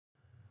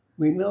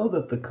We know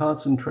that the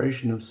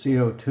concentration of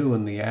CO2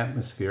 in the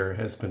atmosphere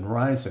has been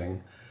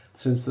rising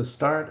since the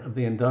start of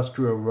the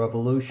Industrial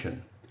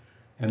Revolution,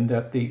 and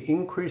that the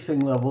increasing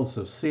levels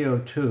of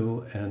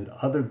CO2 and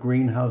other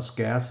greenhouse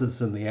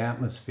gases in the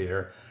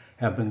atmosphere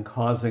have been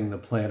causing the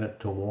planet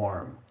to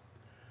warm.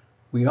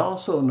 We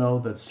also know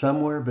that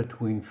somewhere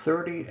between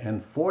 30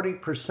 and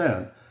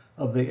 40%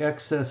 of the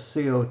excess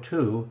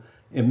CO2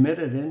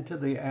 emitted into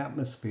the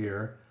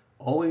atmosphere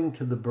owing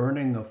to the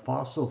burning of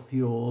fossil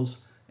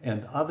fuels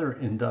and other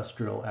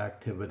industrial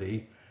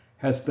activity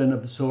has been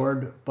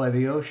absorbed by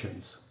the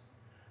oceans.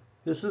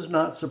 This is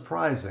not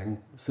surprising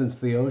since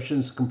the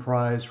oceans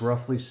comprise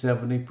roughly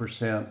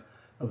 70%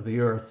 of the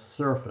Earth's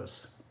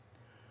surface.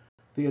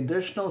 The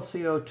additional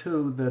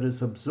CO2 that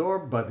is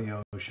absorbed by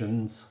the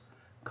oceans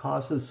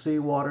causes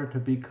seawater to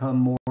become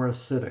more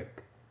acidic.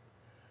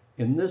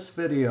 In this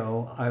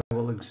video, I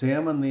will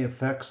examine the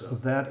effects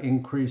of that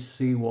increased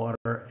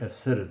seawater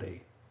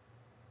acidity.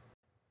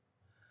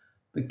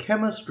 The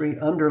chemistry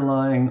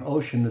underlying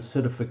ocean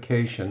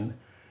acidification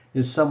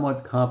is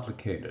somewhat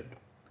complicated.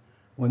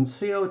 When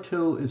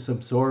CO2 is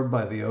absorbed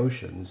by the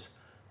oceans,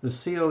 the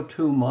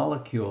CO2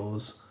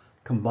 molecules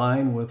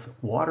combine with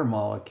water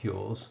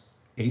molecules,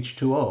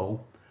 H2O,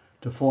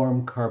 to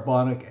form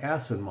carbonic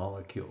acid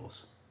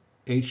molecules,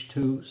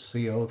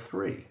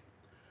 H2CO3.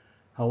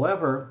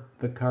 However,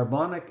 the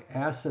carbonic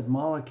acid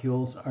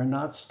molecules are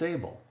not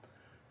stable,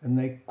 and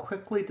they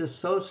quickly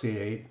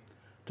dissociate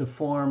to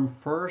form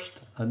first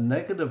a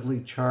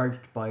negatively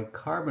charged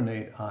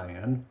bicarbonate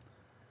ion,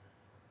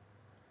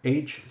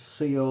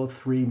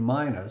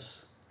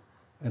 HCO3-,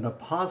 and a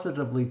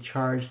positively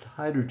charged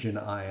hydrogen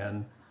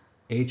ion,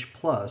 H+,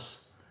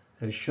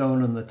 as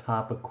shown in the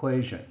top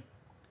equation.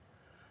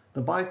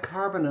 The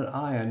bicarbonate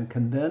ion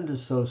can then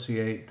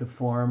dissociate to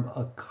form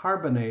a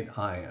carbonate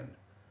ion,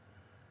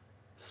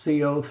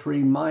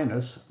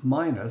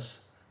 CO3-,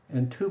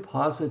 and two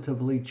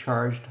positively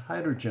charged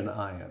hydrogen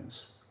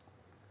ions.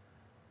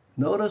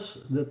 Notice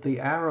that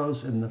the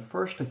arrows in the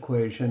first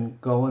equation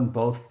go in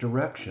both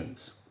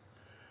directions.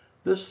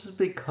 This is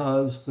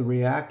because the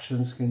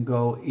reactions can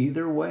go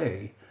either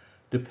way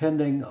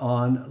depending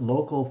on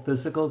local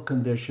physical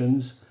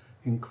conditions,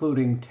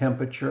 including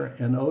temperature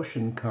and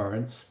ocean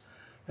currents,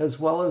 as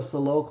well as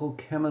the local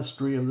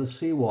chemistry of the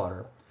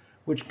seawater,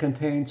 which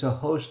contains a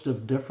host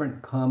of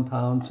different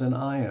compounds and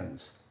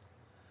ions.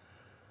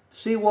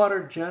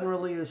 Seawater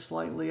generally is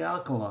slightly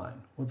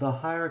alkaline, with a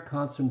higher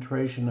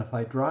concentration of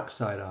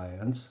hydroxide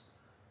ions,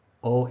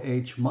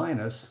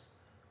 OH-,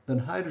 than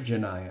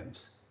hydrogen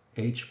ions,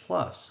 H+.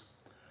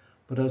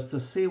 But as the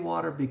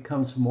seawater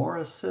becomes more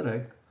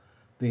acidic,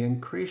 the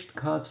increased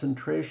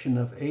concentration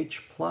of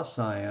H+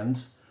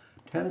 ions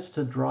tends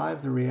to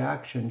drive the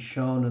reaction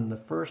shown in the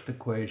first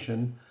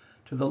equation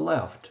to the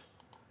left,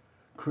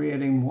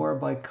 creating more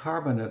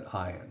bicarbonate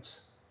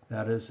ions,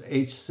 that is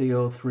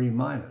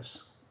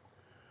HCO3-.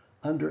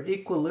 Under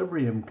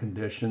equilibrium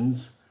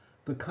conditions,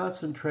 the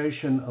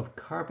concentration of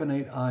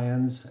carbonate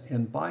ions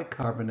and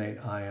bicarbonate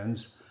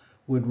ions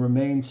would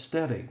remain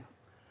steady.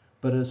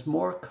 But as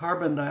more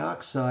carbon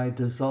dioxide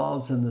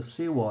dissolves in the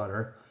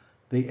seawater,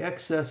 the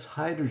excess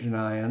hydrogen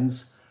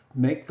ions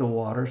make the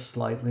water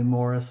slightly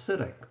more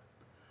acidic.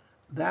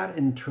 That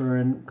in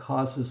turn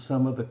causes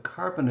some of the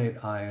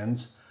carbonate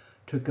ions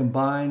to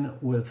combine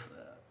with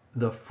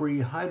the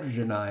free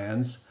hydrogen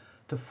ions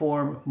to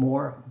form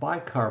more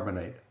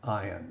bicarbonate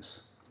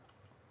ions.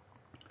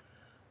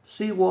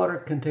 Seawater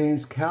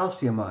contains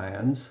calcium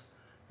ions,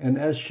 and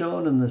as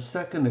shown in the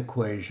second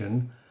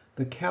equation,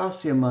 the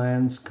calcium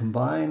ions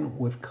combine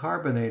with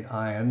carbonate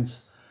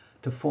ions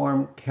to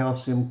form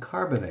calcium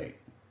carbonate.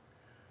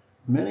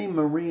 Many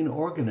marine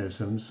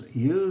organisms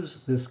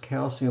use this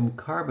calcium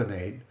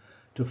carbonate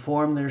to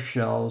form their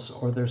shells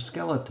or their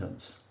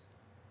skeletons.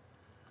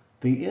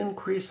 The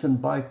increase in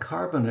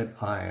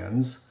bicarbonate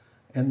ions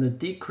and the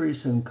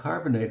decrease in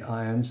carbonate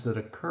ions that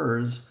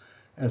occurs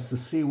as the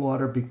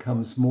seawater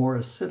becomes more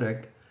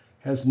acidic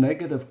has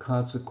negative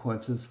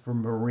consequences for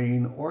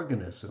marine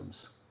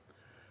organisms.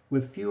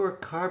 With fewer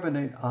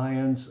carbonate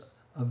ions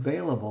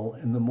available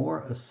in the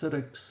more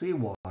acidic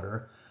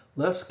seawater,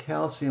 less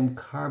calcium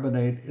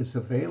carbonate is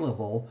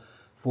available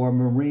for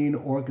marine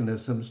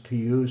organisms to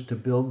use to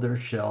build their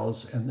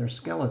shells and their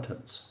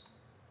skeletons.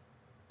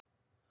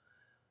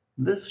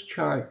 This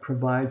chart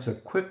provides a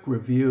quick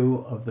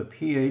review of the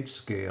pH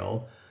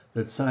scale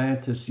that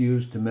scientists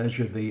use to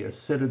measure the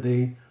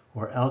acidity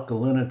or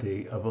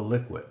alkalinity of a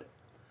liquid.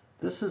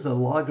 This is a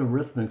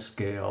logarithmic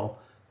scale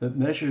that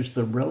measures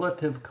the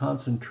relative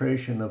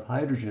concentration of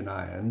hydrogen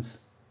ions,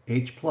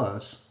 H+,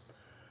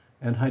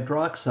 and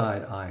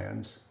hydroxide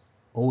ions,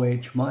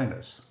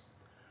 OH-.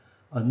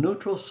 A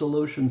neutral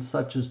solution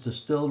such as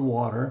distilled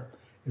water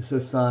is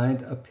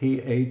assigned a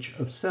pH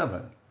of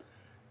 7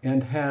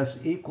 and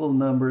has equal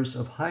numbers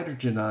of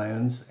hydrogen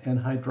ions and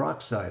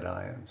hydroxide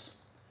ions.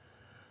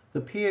 The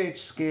pH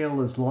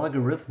scale is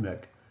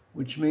logarithmic,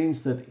 which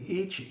means that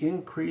each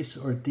increase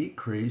or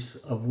decrease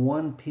of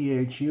one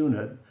pH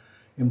unit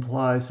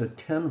implies a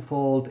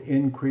tenfold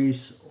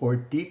increase or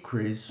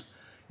decrease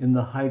in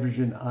the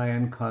hydrogen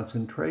ion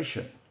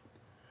concentration.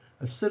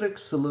 Acidic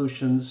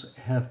solutions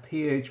have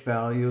pH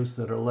values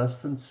that are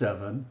less than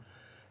 7,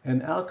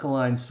 and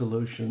alkaline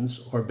solutions,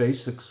 or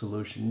basic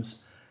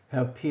solutions,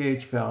 have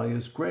pH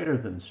values greater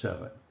than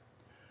 7.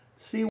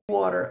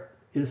 Seawater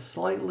is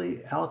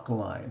slightly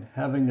alkaline,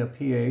 having a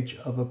pH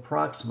of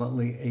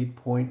approximately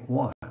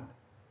 8.1.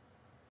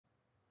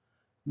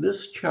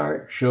 This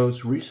chart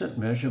shows recent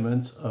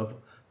measurements of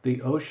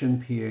the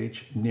ocean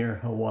pH near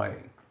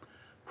Hawaii.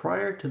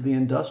 Prior to the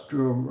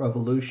Industrial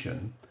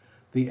Revolution,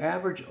 the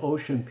average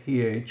ocean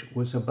pH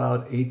was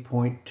about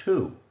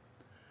 8.2.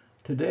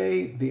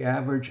 Today, the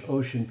average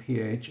ocean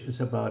pH is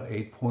about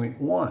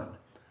 8.1.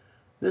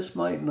 This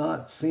might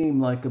not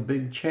seem like a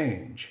big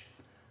change,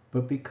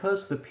 but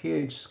because the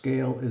pH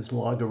scale is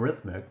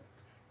logarithmic,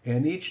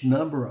 and each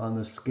number on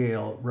the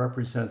scale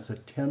represents a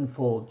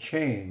tenfold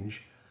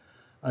change,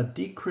 a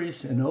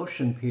decrease in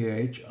ocean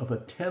pH of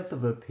 1/10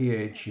 of a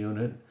pH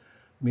unit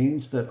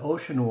means that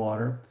ocean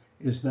water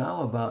is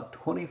now about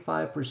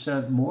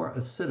 25% more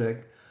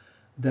acidic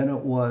than it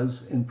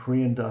was in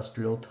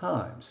pre-industrial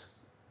times.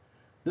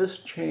 This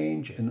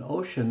change in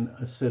ocean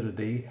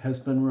acidity has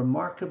been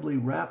remarkably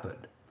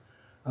rapid,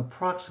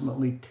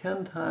 approximately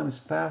 10 times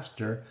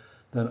faster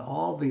than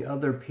all the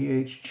other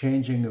pH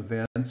changing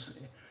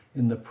events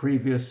in the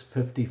previous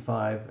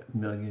 55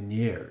 million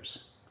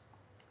years.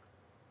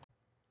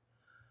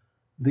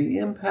 The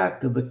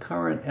impact of the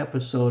current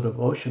episode of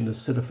ocean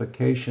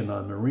acidification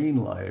on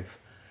marine life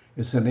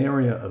is an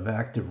area of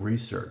active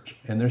research,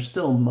 and there's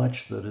still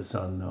much that is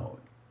unknown.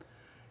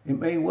 It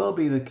may well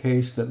be the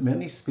case that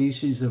many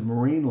species of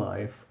marine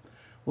life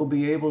will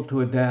be able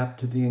to adapt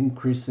to the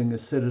increasing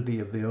acidity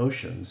of the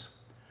oceans,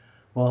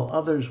 while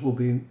others will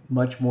be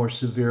much more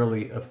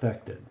severely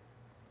affected.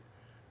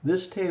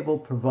 This table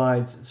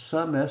provides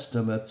some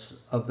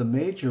estimates of the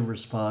major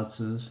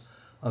responses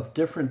of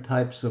different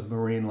types of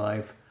marine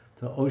life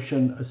to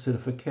ocean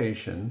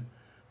acidification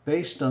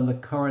based on the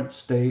current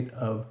state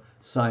of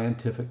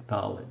scientific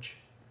knowledge.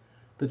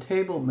 The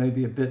table may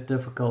be a bit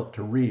difficult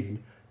to read,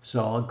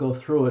 so I'll go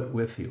through it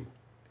with you.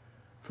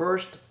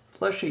 First,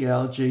 fleshy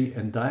algae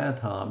and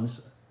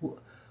diatoms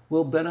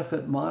will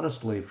benefit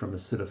modestly from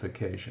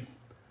acidification.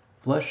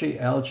 Fleshy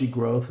algae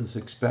growth is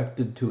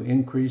expected to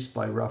increase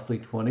by roughly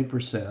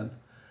 20%,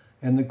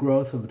 and the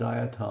growth of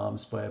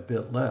diatoms by a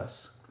bit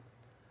less.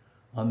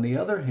 On the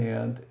other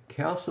hand,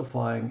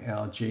 calcifying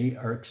algae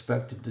are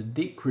expected to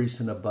decrease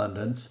in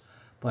abundance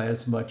by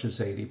as much as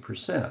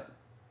 80%.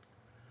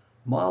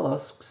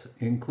 Mollusks,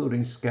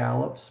 including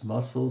scallops,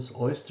 mussels,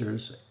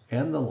 oysters,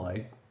 and the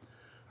like,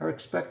 are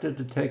expected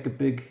to take a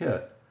big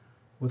hit,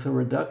 with a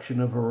reduction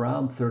of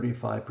around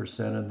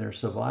 35% in their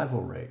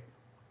survival rate.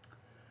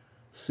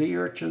 Sea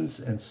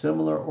urchins and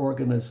similar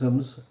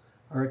organisms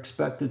are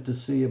expected to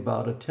see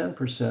about a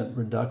 10%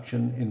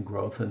 reduction in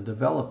growth and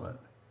development.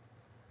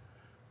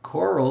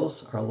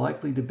 Corals are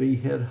likely to be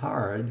hit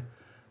hard,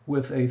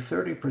 with a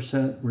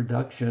 30%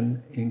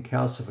 reduction in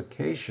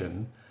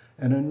calcification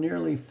and a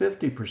nearly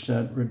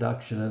 50%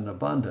 reduction in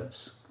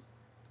abundance.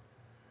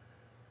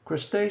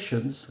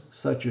 Crustaceans,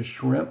 such as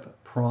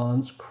shrimp,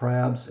 prawns,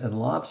 crabs, and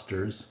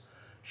lobsters,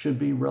 should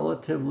be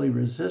relatively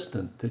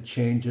resistant to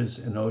changes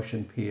in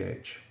ocean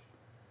pH.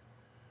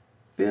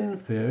 Fin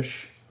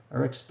fish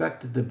are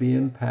expected to be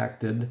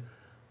impacted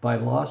by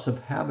loss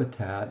of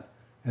habitat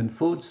and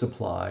food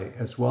supply,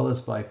 as well as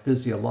by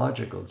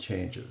physiological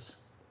changes.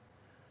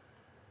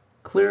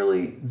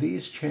 Clearly,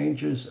 these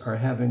changes are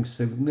having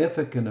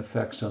significant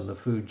effects on the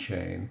food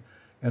chain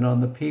and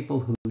on the people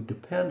who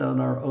depend on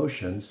our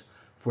oceans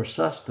for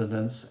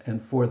sustenance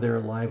and for their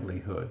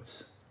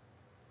livelihoods.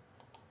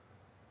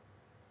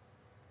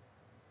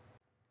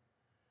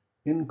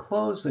 In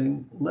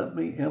closing, let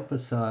me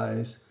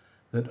emphasize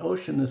that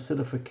ocean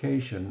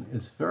acidification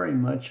is very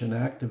much an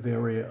active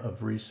area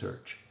of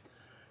research,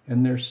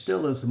 and there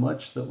still is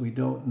much that we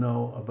don't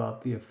know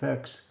about the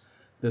effects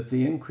that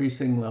the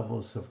increasing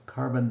levels of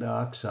carbon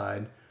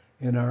dioxide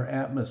in our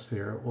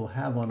atmosphere will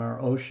have on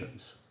our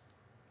oceans.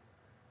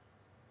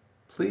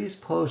 Please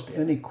post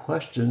any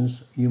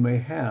questions you may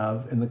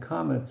have in the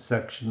comments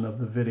section of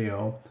the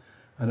video,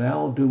 and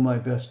I'll do my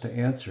best to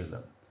answer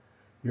them.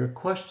 Your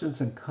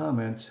questions and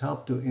comments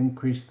help to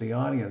increase the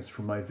audience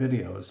for my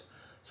videos,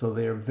 so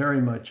they are very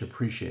much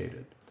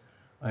appreciated.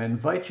 I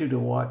invite you to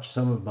watch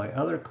some of my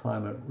other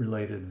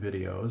climate-related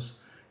videos,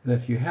 and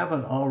if you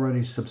haven't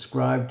already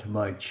subscribed to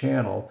my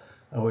channel,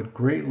 I would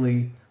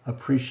greatly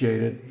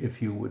appreciate it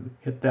if you would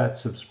hit that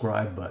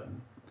subscribe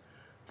button.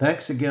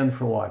 Thanks again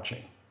for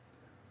watching.